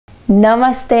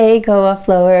Namaste, Goa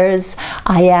Flowers.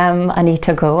 I am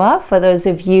Anita Goa. For those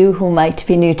of you who might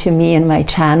be new to me and my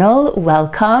channel,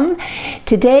 welcome.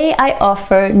 Today I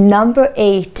offer number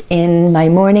 8 in my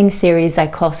morning series I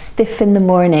call Stiff in the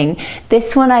Morning.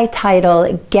 This one I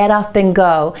title Get Up and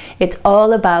Go. It's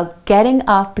all about getting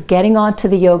up, getting onto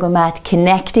the yoga mat,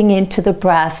 connecting into the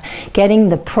breath, getting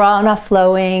the prana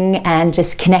flowing, and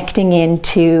just connecting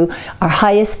into our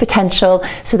highest potential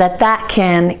so that that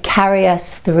can carry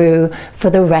us through for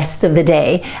the rest of the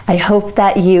day. I hope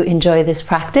that you enjoy this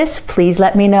practice. Please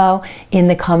let me know in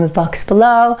the comment box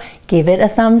below. Give it a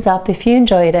thumbs up if you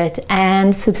enjoyed it,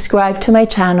 and subscribe to my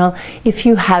channel if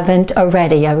you haven't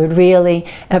already. I would really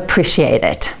appreciate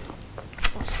it.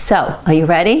 So, are you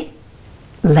ready?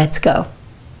 Let's go.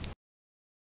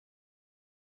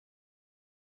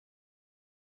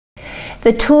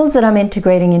 The tools that I'm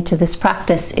integrating into this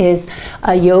practice is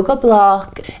a yoga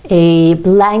block, a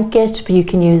blanket, but you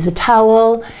can use a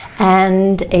towel,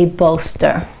 and a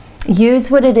bolster. Use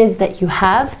what it is that you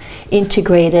have,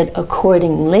 integrate it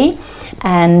accordingly,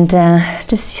 and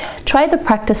just try the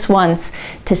practice once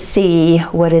to see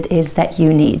what it is that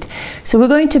you need. So we're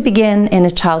going to begin in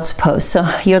a child's pose. So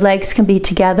your legs can be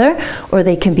together or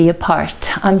they can be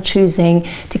apart. I'm choosing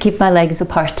to keep my legs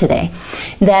apart today.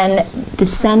 Then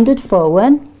descended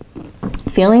forward,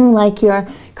 feeling like you're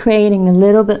creating a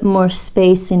little bit more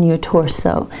space in your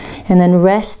torso, and then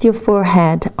rest your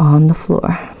forehead on the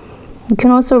floor. You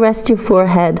can also rest your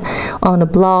forehead on a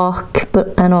block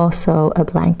and also a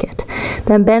blanket.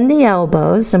 Then bend the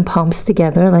elbows and palms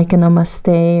together like a Namaste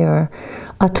or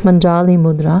Atmanjali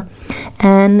Mudra,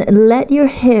 and let your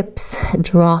hips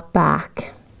drop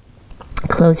back.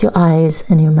 Close your eyes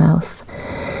and your mouth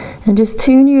and just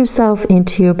tune yourself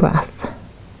into your breath.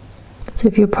 So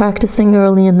if you're practicing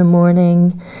early in the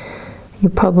morning, you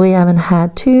probably haven't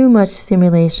had too much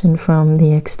stimulation from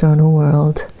the external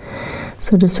world.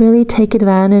 So just really take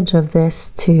advantage of this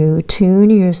to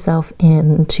tune yourself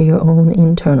into your own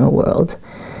internal world.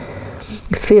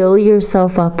 Fill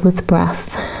yourself up with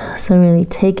breath. So really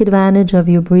take advantage of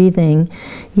your breathing.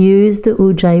 Use the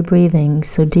Ujjayi breathing.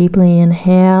 So deeply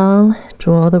inhale,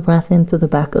 draw the breath in through the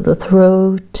back of the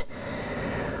throat,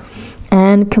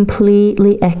 and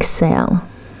completely exhale.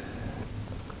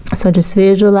 So just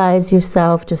visualize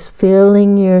yourself just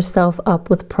filling yourself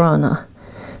up with prana.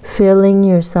 Filling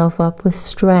yourself up with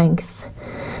strength,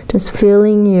 just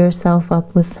filling yourself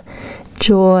up with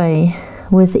joy,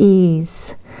 with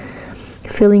ease,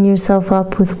 filling yourself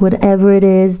up with whatever it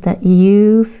is that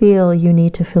you feel you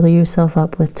need to fill yourself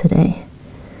up with today.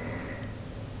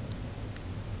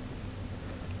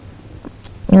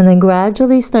 And then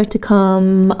gradually start to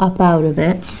come up out of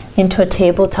it into a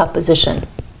tabletop position.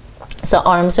 So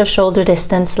arms are shoulder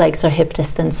distance, legs are hip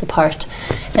distance apart.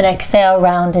 And exhale,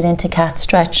 round it into cat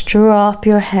stretch. Drop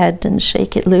your head and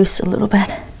shake it loose a little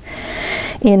bit.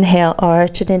 Inhale,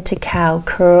 arch it into cow,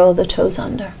 curl the toes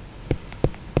under.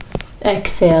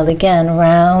 Exhale again,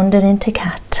 round it into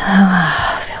cat.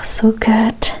 Ah, feels so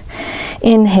good.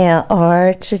 Inhale,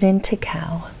 arch it into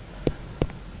cow.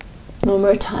 One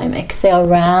more time, exhale,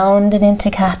 round it into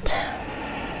cat.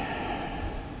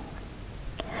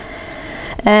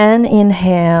 And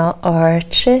inhale,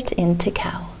 arch it into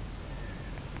cow.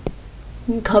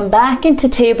 And come back into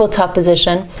tabletop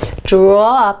position.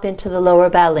 Draw up into the lower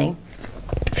belly.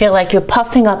 Feel like you're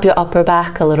puffing up your upper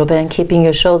back a little bit and keeping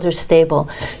your shoulders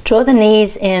stable. Draw the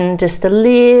knees in just a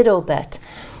little bit.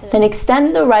 Then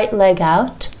extend the right leg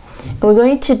out. And we're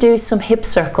going to do some hip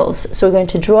circles. So we're going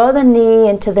to draw the knee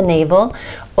into the navel,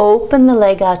 open the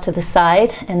leg out to the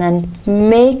side, and then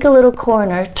make a little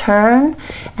corner, turn,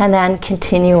 and then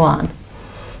continue on.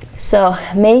 So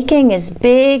making as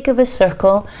big of a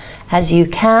circle as you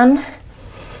can,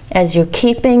 as you're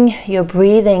keeping your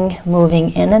breathing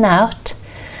moving in and out.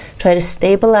 Try to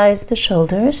stabilize the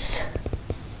shoulders.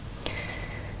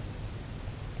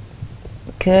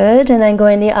 Good, and then go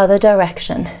in the other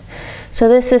direction. So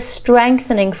this is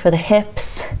strengthening for the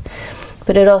hips,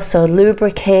 but it also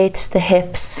lubricates the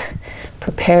hips,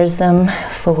 prepares them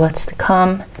for what's to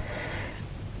come.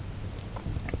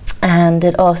 And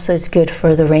it also is good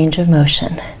for the range of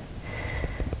motion.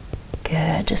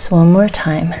 Good, just one more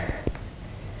time.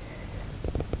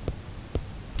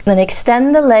 Then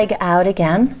extend the leg out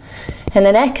again. And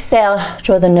then exhale,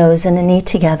 draw the nose and the knee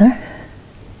together.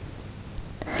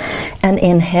 And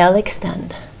inhale,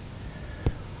 extend.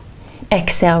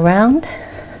 Exhale, round.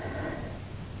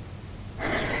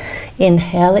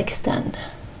 Inhale, extend.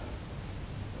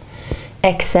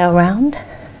 Exhale, round.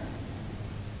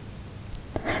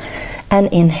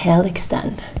 And inhale,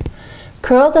 extend.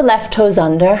 Curl the left toes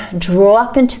under, draw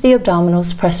up into the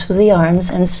abdominals, press with the arms,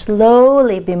 and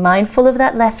slowly be mindful of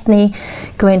that left knee.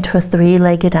 Go into a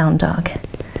three-legged down dog.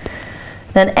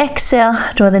 Then exhale,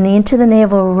 draw the knee into the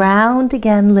navel, round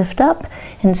again, lift up,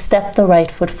 and step the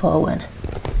right foot forward.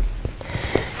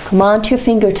 Come on to your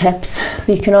fingertips.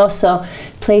 You can also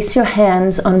place your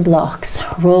hands on blocks,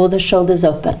 roll the shoulders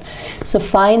open. So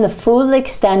find the full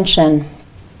extension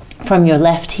from your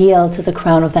left heel to the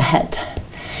crown of the head.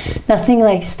 Nothing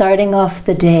like starting off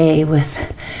the day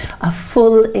with a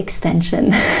full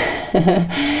extension.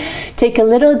 Take a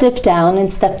little dip down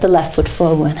and step the left foot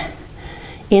forward.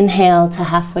 Inhale to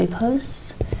halfway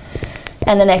pose.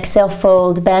 And then exhale,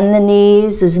 fold, bend the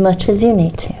knees as much as you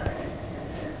need to.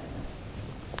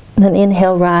 Then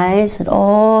inhale, rise and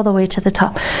all the way to the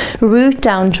top. Root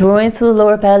down, drawing through the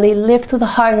lower belly, lift through the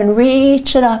heart and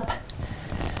reach it up.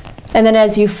 And then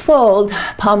as you fold,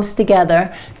 palms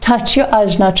together, touch your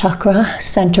Ajna chakra,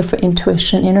 center for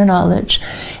intuition, inner knowledge,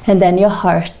 and then your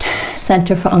heart,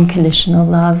 center for unconditional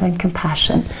love and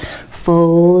compassion.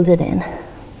 Fold it in.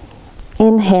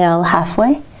 Inhale,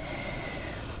 halfway.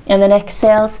 And then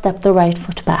exhale, step the right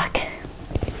foot back.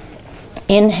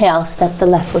 Inhale, step the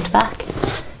left foot back.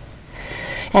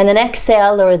 And then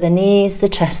exhale, lower the knees, the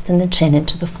chest, and the chin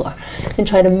into the floor. And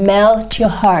try to melt your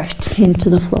heart into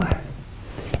the floor.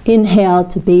 Inhale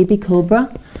to baby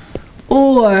cobra,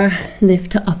 or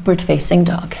lift to upward facing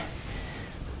dog.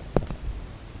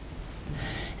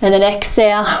 And then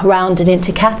exhale, round it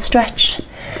into cat stretch.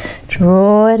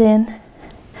 Draw it in.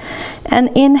 And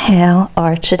inhale,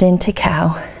 arch it into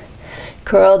cow.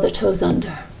 Curl the toes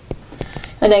under.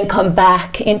 And then come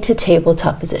back into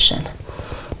tabletop position.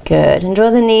 Good. And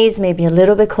draw the knees maybe a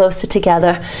little bit closer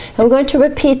together. And we're going to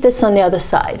repeat this on the other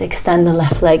side. Extend the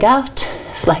left leg out,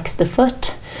 flex the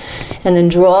foot. And then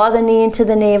draw the knee into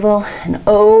the navel and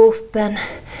open.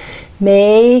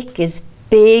 Make as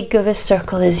big of a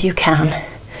circle as you can.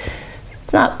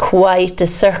 It's not quite a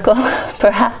circle,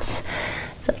 perhaps.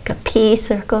 It's like a pea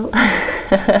circle.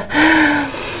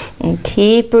 And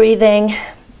keep breathing.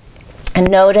 And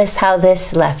notice how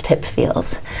this left hip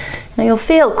feels. Now you'll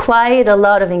feel quite a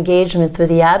lot of engagement through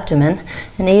the abdomen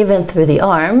and even through the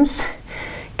arms.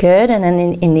 Good. And then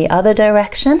in the other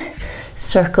direction,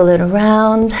 circle it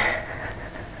around.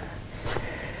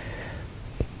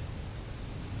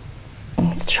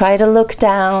 Let's try to look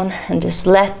down and just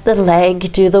let the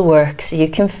leg do the work so you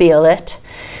can feel it.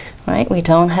 Right? We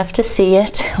don't have to see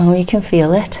it, we can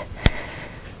feel it.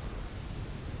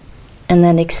 And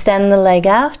then extend the leg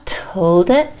out, hold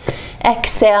it.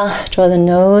 Exhale, draw the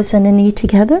nose and the knee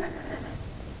together.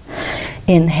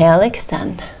 Inhale,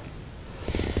 extend.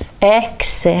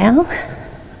 Exhale.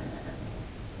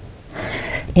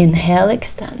 Inhale,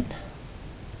 extend.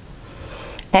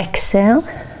 Exhale.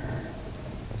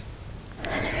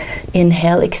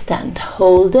 Inhale, extend.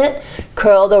 Hold it.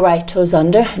 Curl the right toes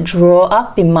under. Draw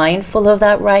up. Be mindful of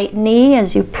that right knee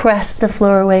as you press the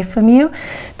floor away from you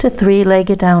to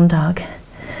three-legged down dog.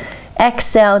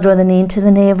 Exhale, draw the knee into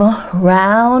the navel.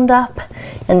 Round up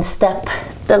and step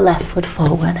the left foot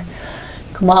forward.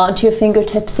 Come on to your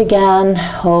fingertips again.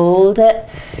 Hold it.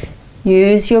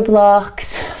 Use your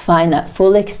blocks. Find that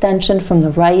full extension from the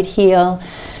right heel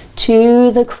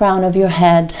to the crown of your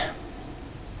head.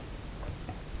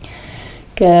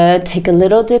 Good. Take a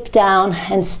little dip down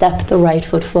and step the right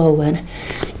foot forward.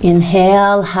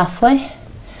 Inhale, halfway.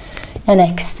 And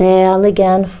exhale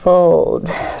again,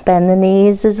 fold. Bend the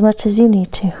knees as much as you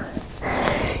need to.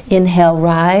 Inhale,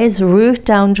 rise, root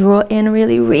down, draw in,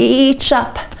 really reach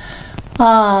up.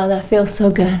 Ah, that feels so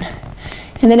good.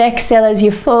 And then exhale as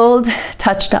you fold,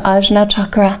 touch the Ajna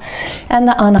chakra and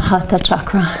the Anahata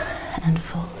chakra and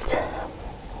fold.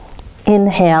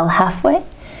 Inhale, halfway.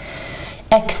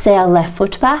 Exhale, left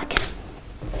foot back.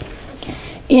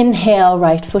 Inhale,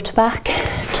 right foot back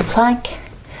to plank.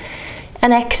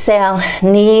 And exhale,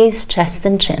 knees, chest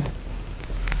and chin.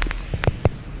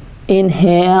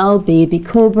 Inhale, baby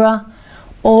cobra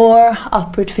or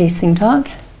upward facing dog.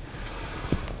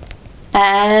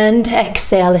 And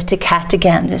exhale it to cat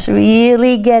again, just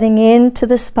really getting into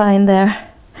the spine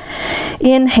there.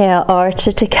 Inhale, arch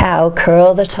it to cow,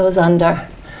 curl the toes under.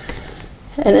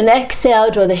 And then exhale,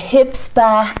 draw the hips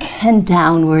back and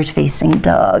downward facing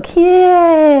dog.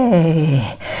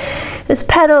 Yay! Just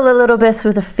pedal a little bit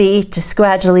through the feet, just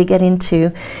gradually get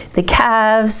into the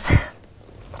calves,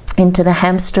 into the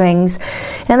hamstrings,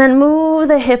 and then move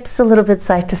the hips a little bit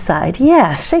side to side.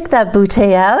 Yeah, shake that butte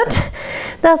out.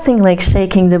 Nothing like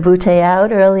shaking the butte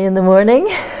out early in the morning.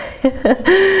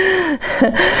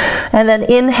 And then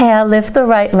inhale, lift the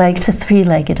right leg to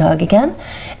three-legged dog again.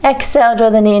 Exhale, draw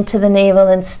the knee into the navel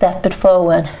and step it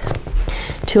forward.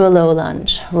 to a low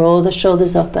lunge. Roll the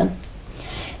shoulders open.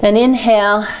 Then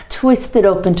inhale, twist it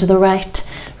open to the right.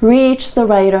 Reach the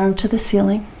right arm to the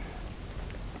ceiling.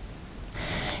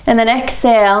 And then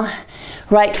exhale,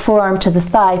 right forearm to the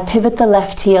thigh. Pivot the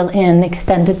left heel in,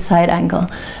 extended side angle.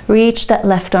 Reach that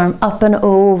left arm up and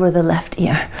over the left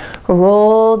ear.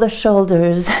 Roll the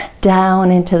shoulders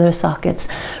down into their sockets.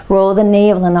 Roll the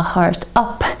navel and the heart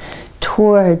up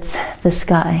towards the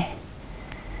sky.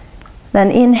 Then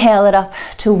inhale it up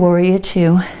to warrior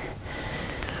two.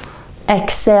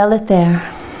 Exhale it there.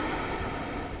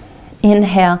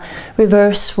 Inhale,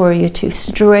 reverse warrior two.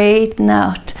 Straighten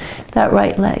out that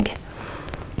right leg.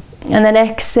 And then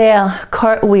exhale,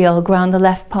 cartwheel, ground the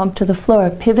left palm to the floor.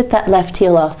 Pivot that left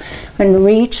heel off and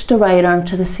reach the right arm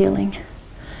to the ceiling.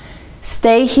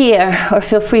 Stay here, or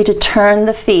feel free to turn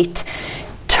the feet,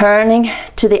 turning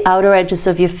to the outer edges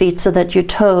of your feet so that your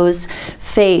toes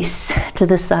face to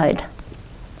the side,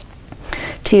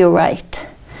 to your right.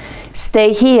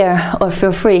 Stay here, or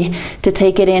feel free to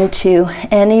take it into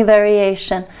any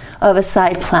variation of a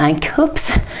side plank,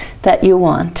 oops, that you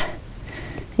want.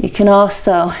 You can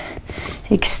also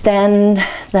extend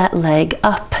that leg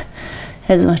up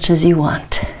as much as you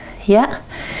want. Yeah?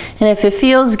 And if it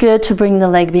feels good to bring the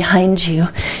leg behind you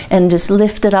and just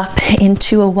lift it up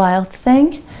into a wild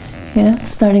thing, yeah,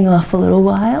 starting off a little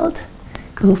wild,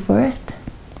 go for it.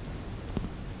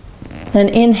 Then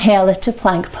inhale it to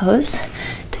plank pose.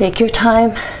 Take your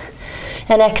time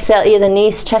and exhale either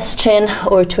knees, chest, chin,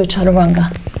 or to a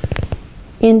chaturanga.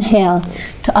 Inhale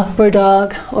to upward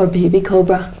dog or baby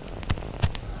cobra.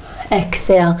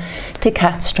 Exhale to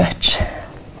cat stretch.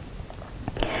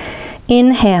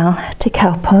 Inhale to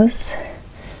cow pose.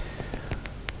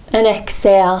 And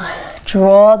exhale,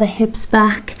 draw the hips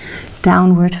back,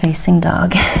 downward facing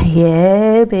dog.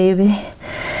 Yeah, baby.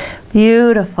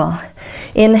 Beautiful.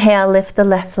 Inhale, lift the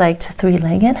left leg to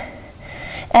three-legged.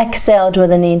 Exhale, draw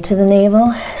the knee into the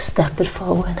navel, step it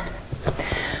forward.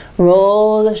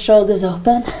 Roll the shoulders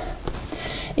open.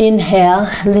 Inhale,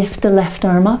 lift the left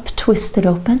arm up, twist it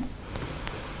open.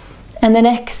 And then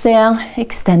exhale,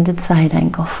 extended side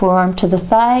angle. Forearm to the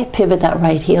thigh, pivot that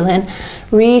right heel in.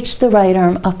 Reach the right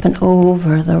arm up and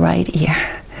over the right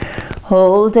ear.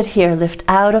 Hold it here, lift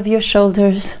out of your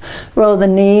shoulders. Roll the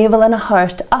navel and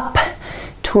heart up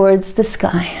towards the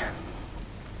sky.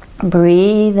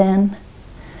 Breathe in.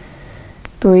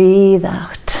 Breathe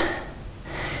out.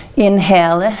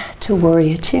 Inhale it to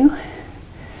warrior two.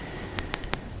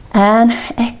 And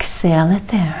exhale it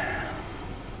there.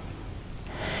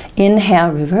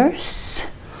 Inhale,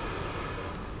 reverse.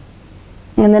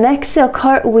 And then exhale,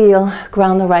 cartwheel,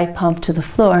 ground the right palm to the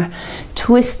floor.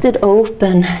 Twist it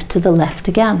open to the left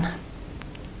again.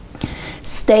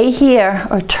 Stay here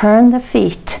or turn the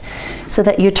feet so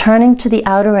that you're turning to the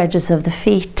outer edges of the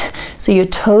feet. So your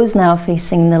toes now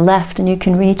facing the left, and you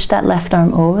can reach that left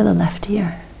arm over the left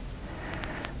ear.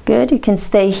 Good, you can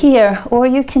stay here, or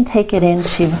you can take it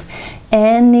into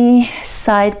any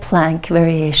side plank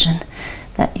variation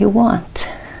that you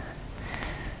want.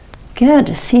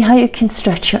 Good, see how you can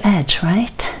stretch your edge,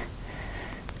 right?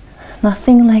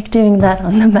 Nothing like doing that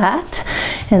on the mat,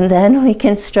 and then we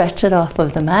can stretch it off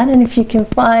of the mat. And if you can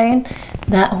find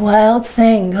that wild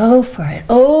thing, go for it.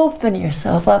 Open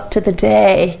yourself up to the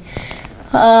day.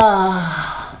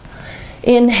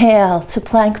 Inhale to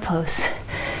plank pose.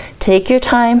 Take your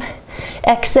time.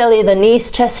 Exhale, either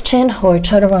knees, chest, chin, or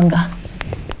chaturanga.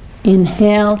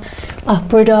 Inhale,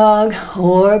 upward dog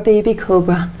or baby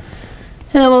cobra.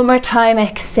 And then one more time,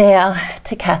 exhale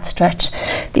to cat stretch.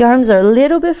 The arms are a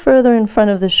little bit further in front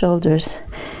of the shoulders.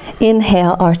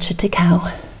 Inhale, arch it to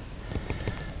cow.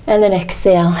 And then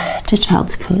exhale to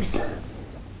child's pose.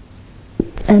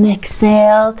 And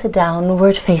exhale to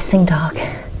downward facing dog.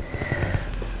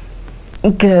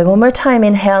 Good, one more time.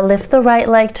 Inhale, lift the right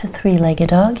leg to three-legged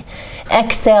dog.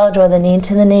 Exhale, draw the knee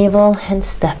into the navel and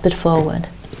step it forward.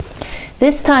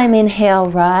 This time,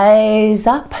 inhale, rise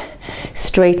up,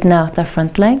 straighten out the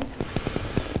front leg.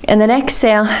 And then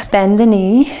exhale, bend the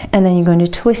knee, and then you're going to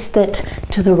twist it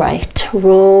to the right.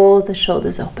 Roll the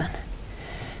shoulders open.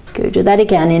 Good, do that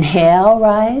again. Inhale,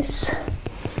 rise.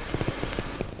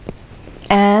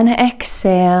 And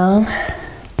exhale,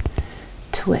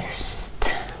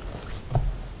 twist.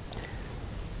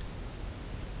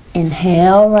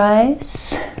 Inhale,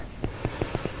 rise.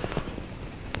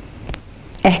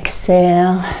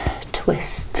 Exhale,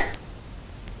 twist.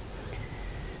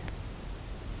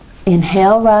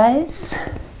 Inhale, rise.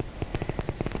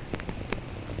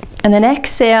 And then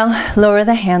exhale, lower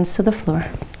the hands to the floor.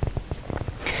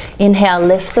 Inhale,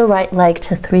 lift the right leg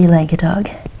to three-legged dog.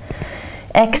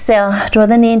 Exhale, draw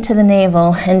the knee into the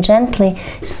navel and gently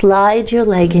slide your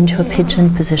leg into a pigeon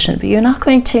position. But you're not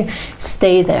going to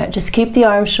stay there. Just keep the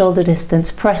arms shoulder distance.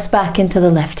 Press back into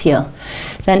the left heel.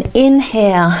 Then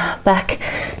inhale, back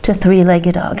to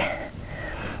three-legged dog.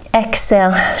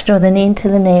 Exhale, draw the knee into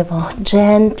the navel.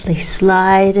 Gently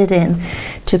slide it in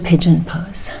to pigeon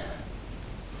pose.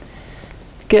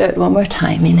 Good, one more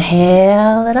time.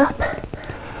 Inhale it up.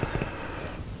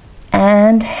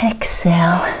 And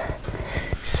exhale,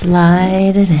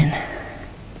 slide it in.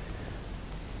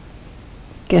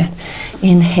 Good.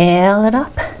 Inhale it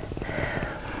up.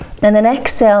 And then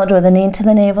exhale, draw the knee into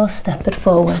the navel, step it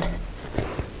forward.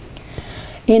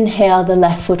 Inhale the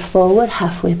left foot forward,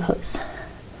 halfway pose.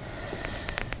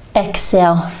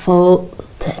 Exhale, fold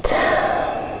it.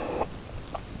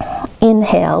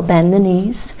 Inhale, bend the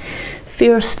knees,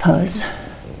 fierce pose.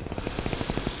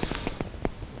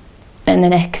 And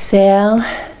then exhale,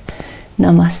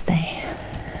 namaste.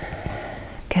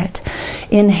 Good.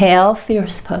 Inhale,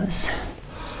 fierce pose.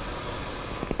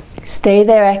 Stay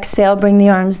there, exhale, bring the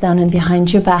arms down and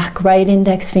behind your back, right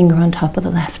index finger on top of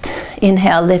the left.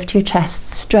 Inhale, lift your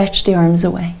chest, stretch the arms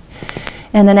away.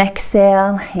 And then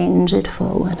exhale, hinge it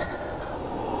forward.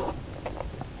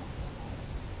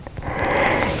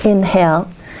 Inhale,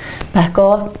 back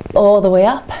up, all the way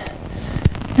up.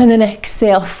 And then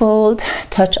exhale, fold,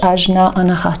 touch Ajna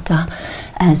Anahata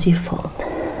as you fold.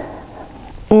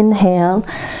 Inhale,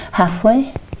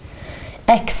 halfway.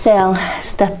 Exhale,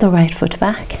 step the right foot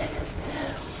back.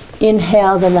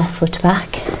 Inhale, the left foot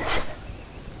back.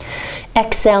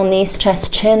 Exhale, knees,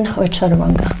 chest, chin, or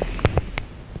chaturanga.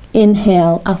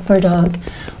 Inhale, upward dog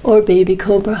or baby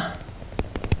cobra.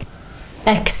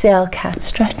 Exhale, cat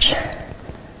stretch.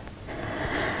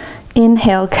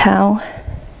 Inhale, cow.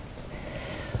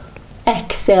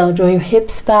 Exhale, draw your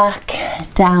hips back,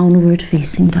 downward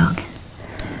facing dog.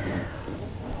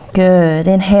 Good.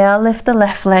 Inhale, lift the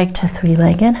left leg to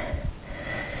three-legged.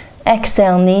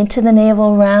 Exhale, knee to the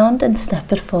navel, round and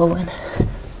step it forward.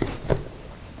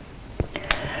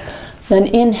 Then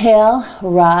inhale,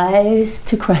 rise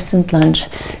to crescent lunge.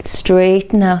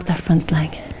 Straighten out the front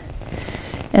leg.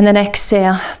 And then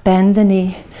exhale, bend the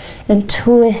knee and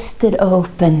twist it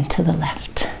open to the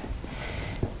left.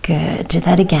 Good. Do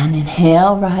that again.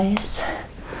 Inhale, rise.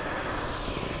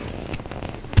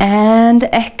 And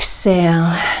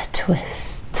exhale,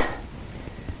 twist.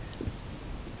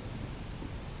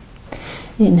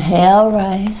 Inhale,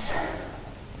 rise.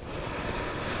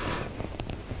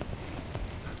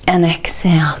 And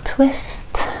exhale,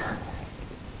 twist.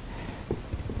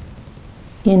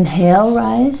 Inhale,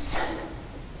 rise.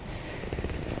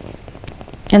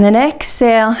 And then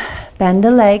exhale, bend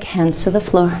the leg, hands to the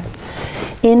floor.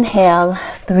 Inhale,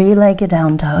 three-legged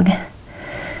down dog.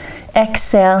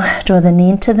 Exhale, draw the knee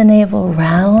into the navel,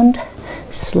 round,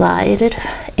 slide it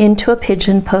into a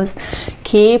pigeon pose.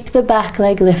 Keep the back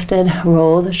leg lifted,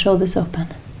 roll the shoulders open.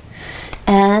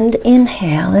 And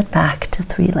inhale it back to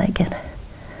three-legged.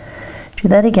 Do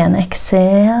that again,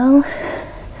 exhale.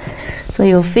 So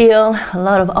you'll feel a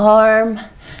lot of arm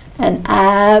and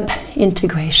ab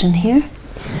integration here.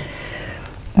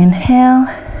 Inhale,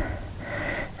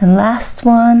 and last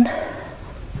one.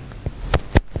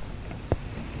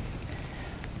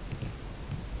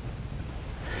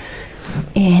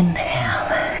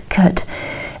 Inhale, good.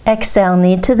 Exhale,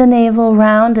 knee to the navel,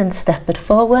 round and step it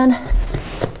forward.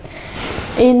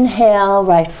 Inhale,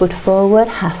 right foot forward,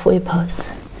 halfway pose.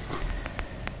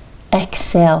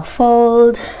 Exhale,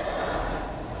 fold.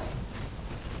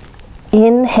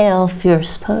 Inhale,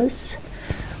 fierce pose.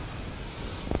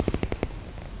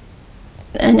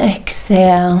 And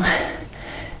exhale,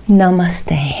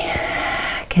 namaste.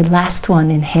 Okay, last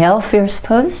one. Inhale, fierce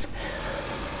pose.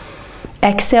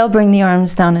 Exhale, bring the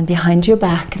arms down and behind your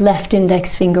back, left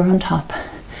index finger on top.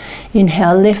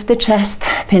 Inhale, lift the chest,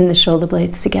 pin the shoulder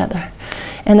blades together.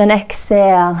 And then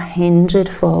exhale, hinge it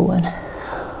forward.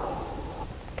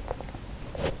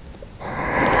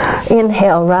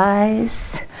 Inhale,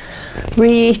 rise,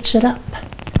 reach it up.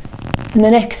 And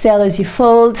then exhale as you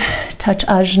fold, touch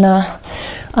Ajna,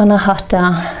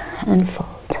 Anahata, and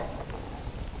fold.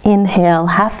 Inhale,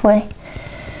 halfway.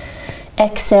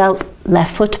 Exhale,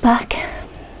 left foot back.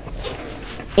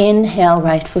 Inhale,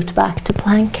 right foot back to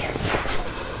plank.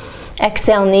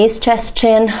 Exhale, knees, chest,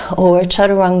 chin, or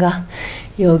chaturanga,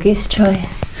 yogi's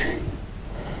choice.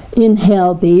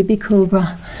 Inhale, baby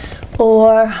cobra,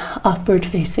 or upward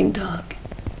facing dog.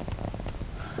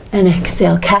 And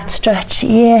exhale, cat stretch.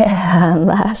 Yeah,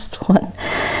 last one.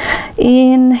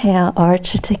 Inhale,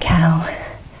 arch it to cow.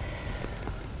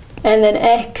 And then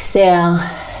exhale,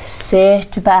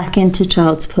 sit back into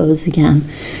child's pose again.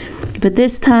 But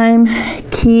this time,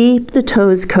 keep the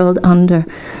toes curled under.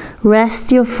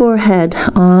 Rest your forehead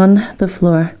on the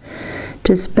floor.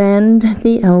 Just bend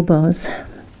the elbows.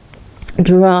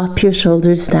 Drop your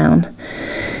shoulders down.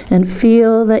 And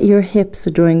feel that your hips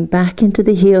are drawing back into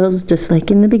the heels, just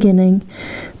like in the beginning.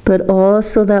 But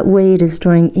also that weight is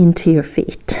drawing into your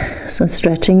feet. So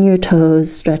stretching your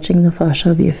toes, stretching the fascia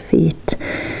of your feet.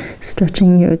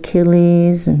 Stretching your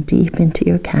Achilles and deep into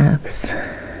your calves.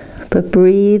 But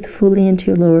breathe fully into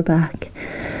your lower back.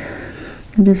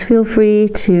 And just feel free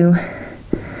to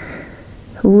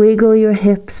wiggle your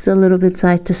hips a little bit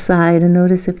side to side and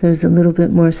notice if there's a little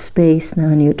bit more space now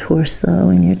in your torso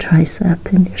and your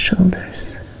tricep and your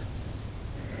shoulders.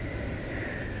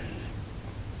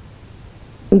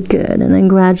 Good, and then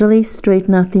gradually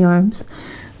straighten out the arms.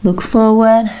 Look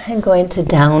forward and go into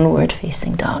downward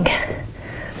facing dog.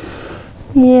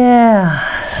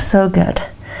 Yeah, so good.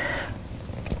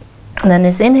 And then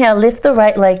just inhale, lift the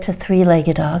right leg to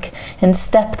three-legged dog and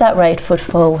step that right foot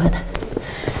forward.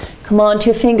 Come on to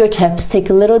your fingertips, take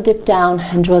a little dip down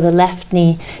and draw the left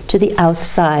knee to the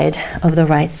outside of the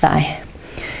right thigh.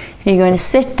 And you're going to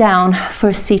sit down for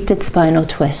a seated spinal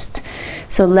twist.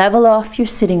 So level off your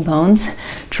sitting bones,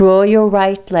 draw your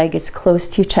right leg as close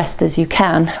to your chest as you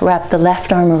can, wrap the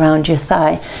left arm around your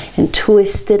thigh and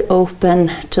twist it open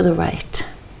to the right.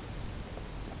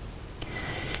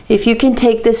 If you can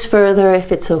take this further,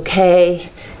 if it's okay,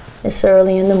 this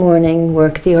early in the morning,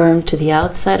 work the arm to the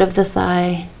outside of the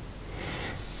thigh,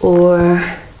 or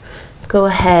go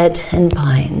ahead and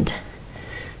bind.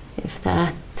 If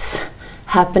that's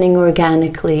happening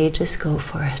organically, just go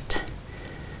for it.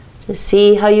 Just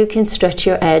see how you can stretch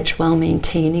your edge while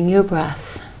maintaining your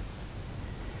breath.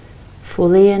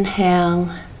 Fully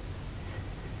inhale,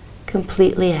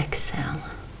 completely exhale.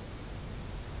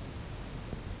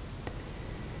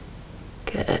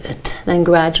 Good. Then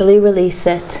gradually release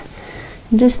it.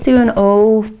 And just do an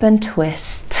open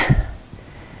twist.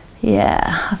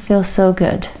 Yeah, I feel so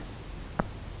good.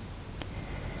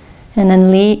 And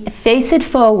then face it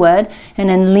forward and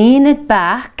then lean it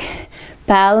back.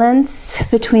 Balance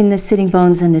between the sitting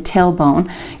bones and the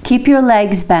tailbone. Keep your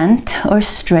legs bent or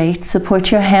straight. Support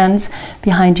your hands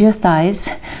behind your thighs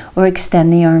or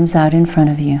extend the arms out in front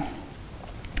of you.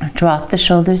 Drop the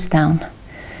shoulders down.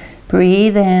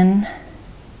 Breathe in.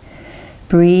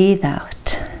 Breathe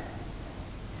out.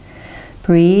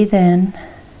 Breathe in.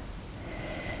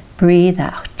 Breathe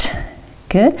out.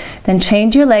 Good. Then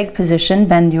change your leg position.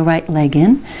 Bend your right leg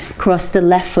in. Cross the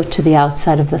left foot to the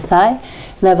outside of the thigh.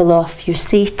 Level off your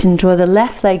seat and draw the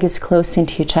left leg as close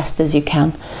into your chest as you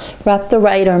can. Wrap the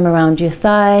right arm around your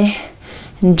thigh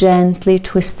and gently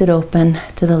twist it open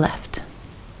to the left.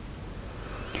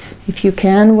 If you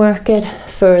can work it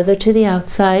further to the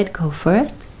outside, go for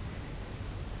it.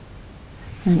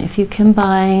 And if you can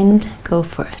bind, go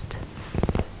for it.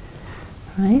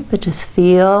 Right? But just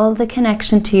feel the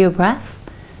connection to your breath.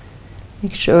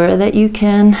 Make sure that you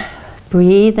can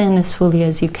breathe in as fully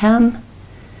as you can.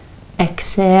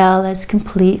 Exhale as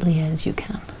completely as you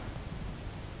can.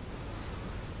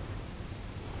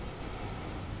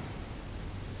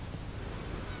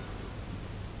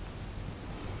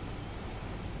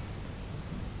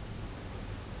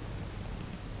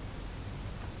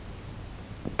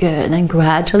 Good, then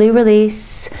gradually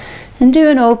release and do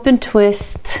an open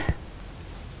twist.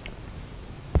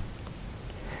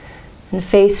 And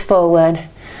face forward.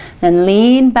 Then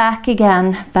lean back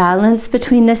again, balance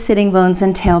between the sitting bones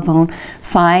and tailbone.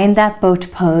 Find that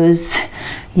boat pose.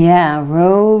 Yeah,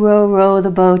 row, row, row the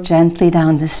boat gently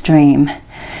down the stream.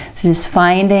 So just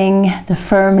finding the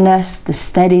firmness, the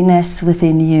steadiness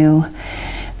within you.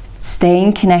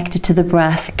 Staying connected to the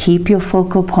breath. Keep your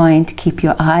focal point, keep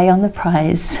your eye on the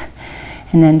prize.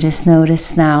 And then just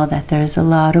notice now that there's a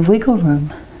lot of wiggle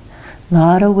room. A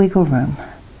lot of wiggle room.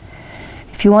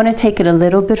 If you want to take it a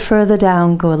little bit further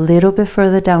down, go a little bit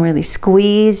further down, really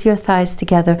squeeze your thighs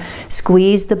together,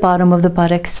 squeeze the bottom of the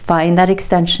buttocks, find that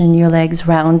extension in your legs,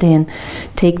 round in.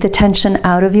 Take the tension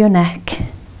out of your neck.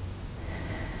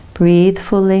 Breathe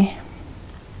fully.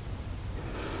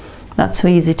 Not so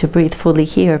easy to breathe fully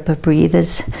here, but breathe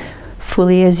as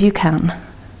fully as you can.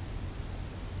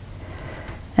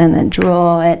 And then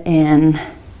draw it in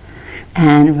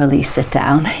and release it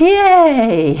down.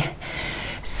 Yay!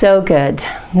 So good.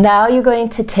 Now you're going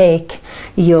to take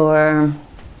your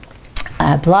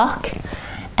block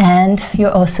and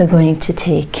you're also going to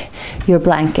take your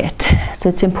blanket. So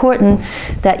it's important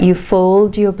that you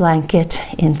fold your blanket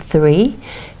in three,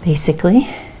 basically.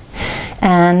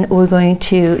 And we're going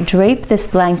to drape this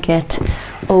blanket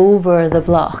over the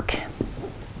block.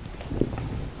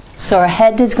 So our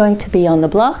head is going to be on the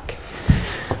block.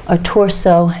 Our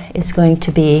torso is going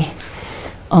to be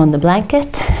on the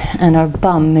blanket, and our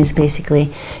bum is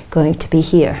basically going to be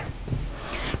here.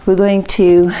 We're going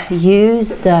to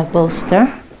use the bolster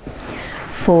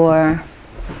for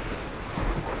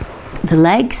the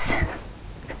legs.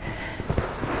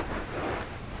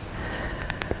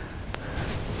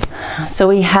 So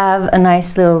we have a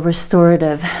nice little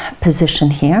restorative position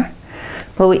here,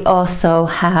 but we also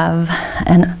have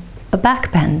a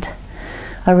back bend,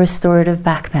 a restorative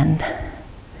back bend.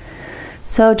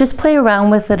 So just play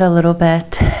around with it a little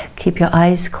bit. Keep your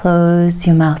eyes closed,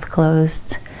 your mouth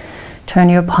closed. Turn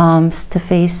your palms to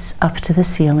face up to the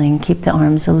ceiling. Keep the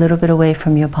arms a little bit away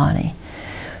from your body.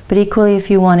 But equally, if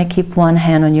you want to keep one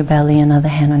hand on your belly, another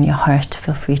hand on your heart,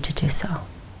 feel free to do so.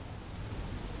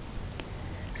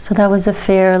 So that was a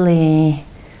fairly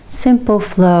simple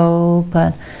flow,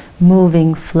 but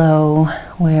moving flow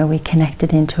where we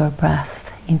connected into our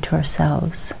breath, into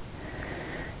ourselves.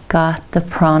 Got the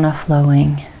prana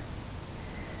flowing.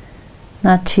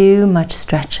 Not too much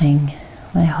stretching.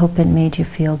 I hope it made you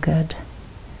feel good.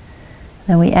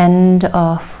 Then we end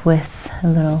off with a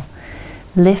little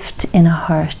lift in a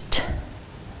heart.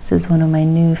 This is one of my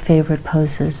new favorite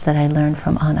poses that I learned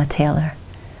from Anna Taylor.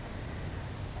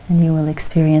 And you will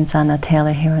experience Anna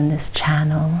Taylor here on this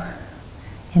channel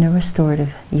in a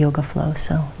restorative yoga flow,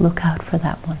 so look out for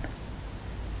that one.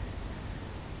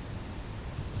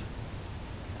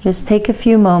 Just take a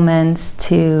few moments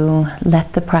to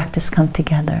let the practice come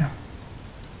together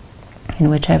in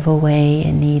whichever way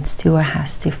it needs to or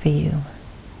has to for you.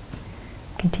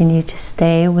 Continue to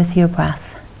stay with your breath.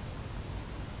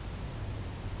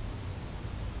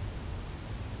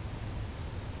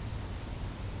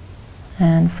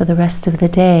 And for the rest of the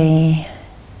day,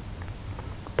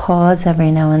 pause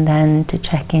every now and then to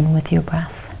check in with your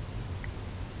breath.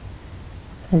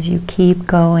 As you keep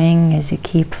going, as you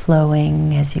keep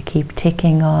flowing, as you keep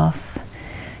ticking off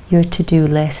your to-do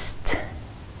list,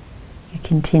 you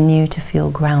continue to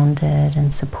feel grounded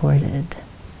and supported,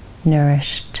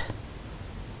 nourished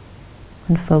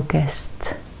and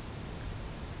focused,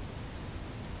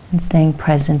 and staying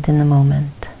present in the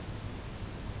moment.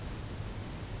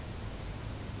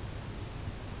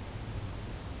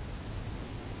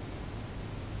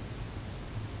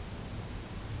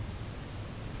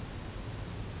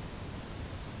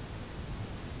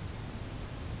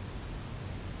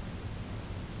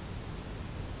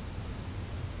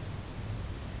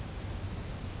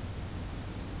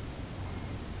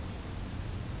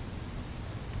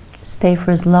 Stay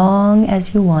for as long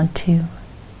as you want to.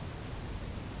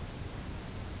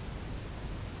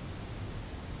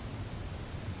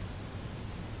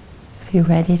 If you're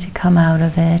ready to come out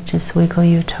of it, just wiggle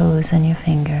your toes and your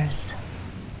fingers.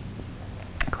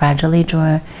 Gradually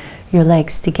draw your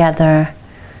legs together.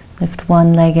 Lift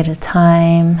one leg at a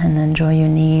time, and then draw your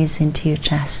knees into your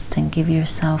chest and give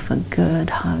yourself a good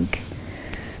hug.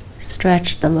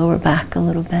 Stretch the lower back a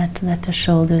little bit, let the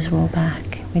shoulders roll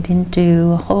back. We didn't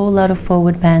do a whole lot of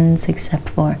forward bends except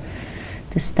for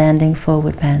the standing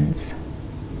forward bends.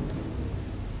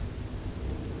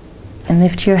 And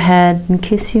lift your head and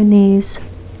kiss your knees.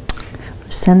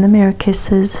 Send them air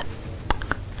kisses.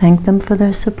 Thank them for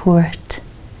their support.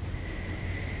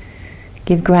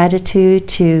 Give gratitude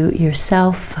to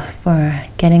yourself for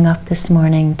getting up this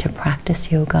morning to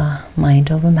practice yoga,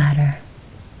 mind over matter.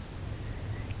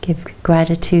 Give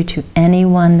gratitude to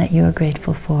anyone that you are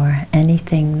grateful for,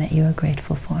 anything that you are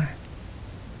grateful for.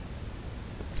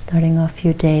 Starting off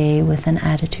your day with an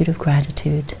attitude of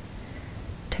gratitude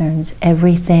turns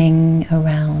everything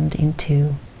around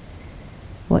into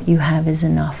what you have is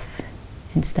enough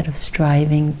instead of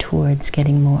striving towards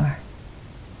getting more.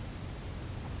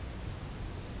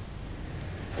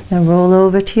 Now roll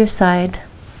over to your side,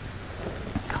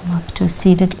 come up to a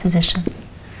seated position.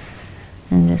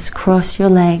 And just cross your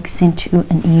legs into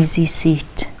an easy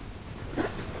seat.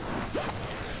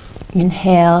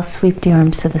 Inhale, sweep the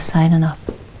arms to the side and up.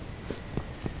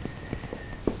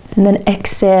 And then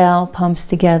exhale, palms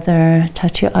together,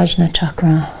 touch your Ajna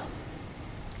chakra.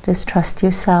 Just trust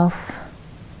yourself.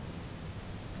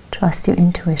 Trust your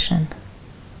intuition.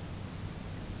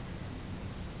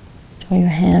 Draw your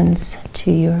hands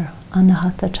to your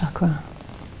Anahata chakra.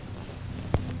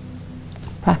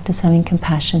 Practice having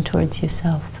compassion towards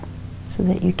yourself so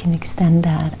that you can extend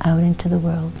that out into the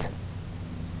world.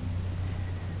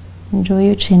 And draw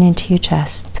your chin into your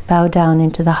chest. Bow down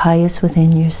into the highest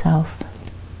within yourself.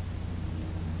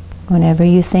 Whenever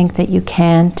you think that you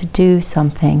can't do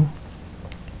something,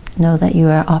 know that you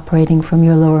are operating from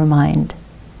your lower mind.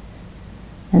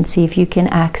 And see if you can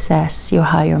access your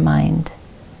higher mind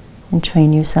and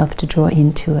train yourself to draw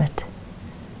into it.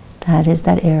 That is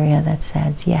that area that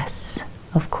says, yes,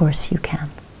 of course you can.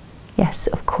 Yes,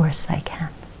 of course I can.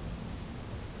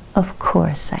 Of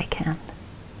course I can.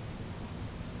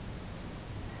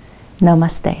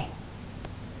 Namaste.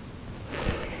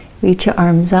 Reach your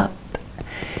arms up.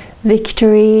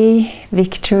 Victory,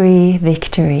 victory,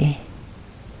 victory.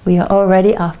 We are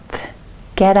already up.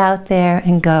 Get out there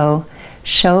and go.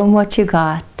 Show them what you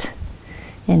got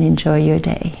and enjoy your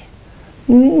day.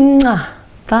 Mwah.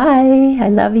 Bye. I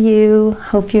love you.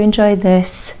 Hope you enjoyed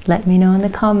this. Let me know in the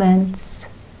comments.